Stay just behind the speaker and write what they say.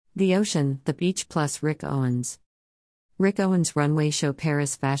The Ocean, The Beach plus Rick Owens. Rick Owens Runway Show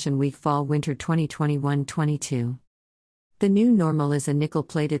Paris Fashion Week Fall Winter 2021-22. The new normal is a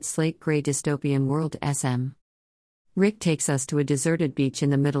nickel-plated slate gray dystopian world SM. Rick takes us to a deserted beach in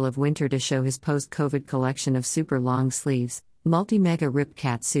the middle of winter to show his post-COVID collection of super long sleeves, multi-mega ripped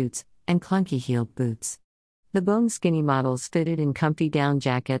cat suits, and clunky heeled boots. The bone-skinny models fitted in comfy down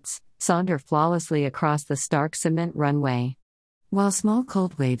jackets saunter flawlessly across the stark cement runway, while small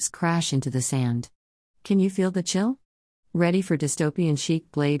cold waves crash into the sand. Can you feel the chill? Ready for dystopian chic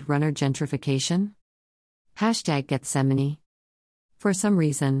Blade Runner gentrification? #Gethsemane. For some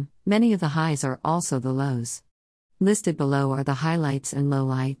reason, many of the highs are also the lows. Listed below are the highlights and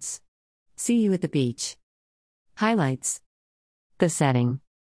lowlights. See you at the beach. Highlights. The setting.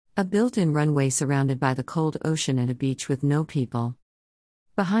 A built-in runway surrounded by the cold ocean at a beach with no people.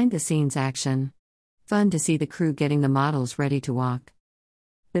 Behind-the-scenes action. Fun to see the crew getting the models ready to walk.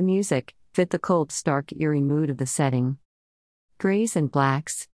 The music fit the cold, stark, eerie mood of the setting. Grays and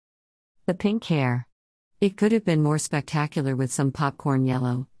blacks. The pink hair. It could have been more spectacular with some popcorn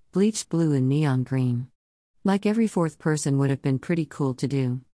yellow, bleached blue and neon green. Like every fourth person would have been pretty cool to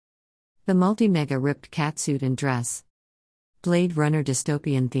do. The multi-mega ripped catsuit and dress. Blade Runner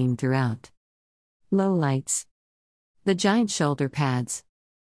dystopian theme throughout. Low lights. The giant shoulder pads.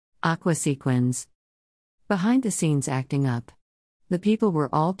 Aqua sequins. Behind the scenes acting up. The people were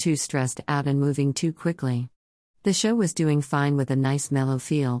all too stressed out and moving too quickly. The show was doing fine with a nice mellow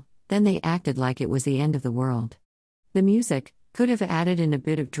feel, then they acted like it was the end of the world. The music could have added in a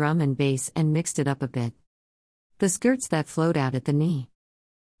bit of drum and bass and mixed it up a bit. The skirts that flowed out at the knee.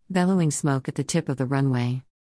 Bellowing smoke at the tip of the runway.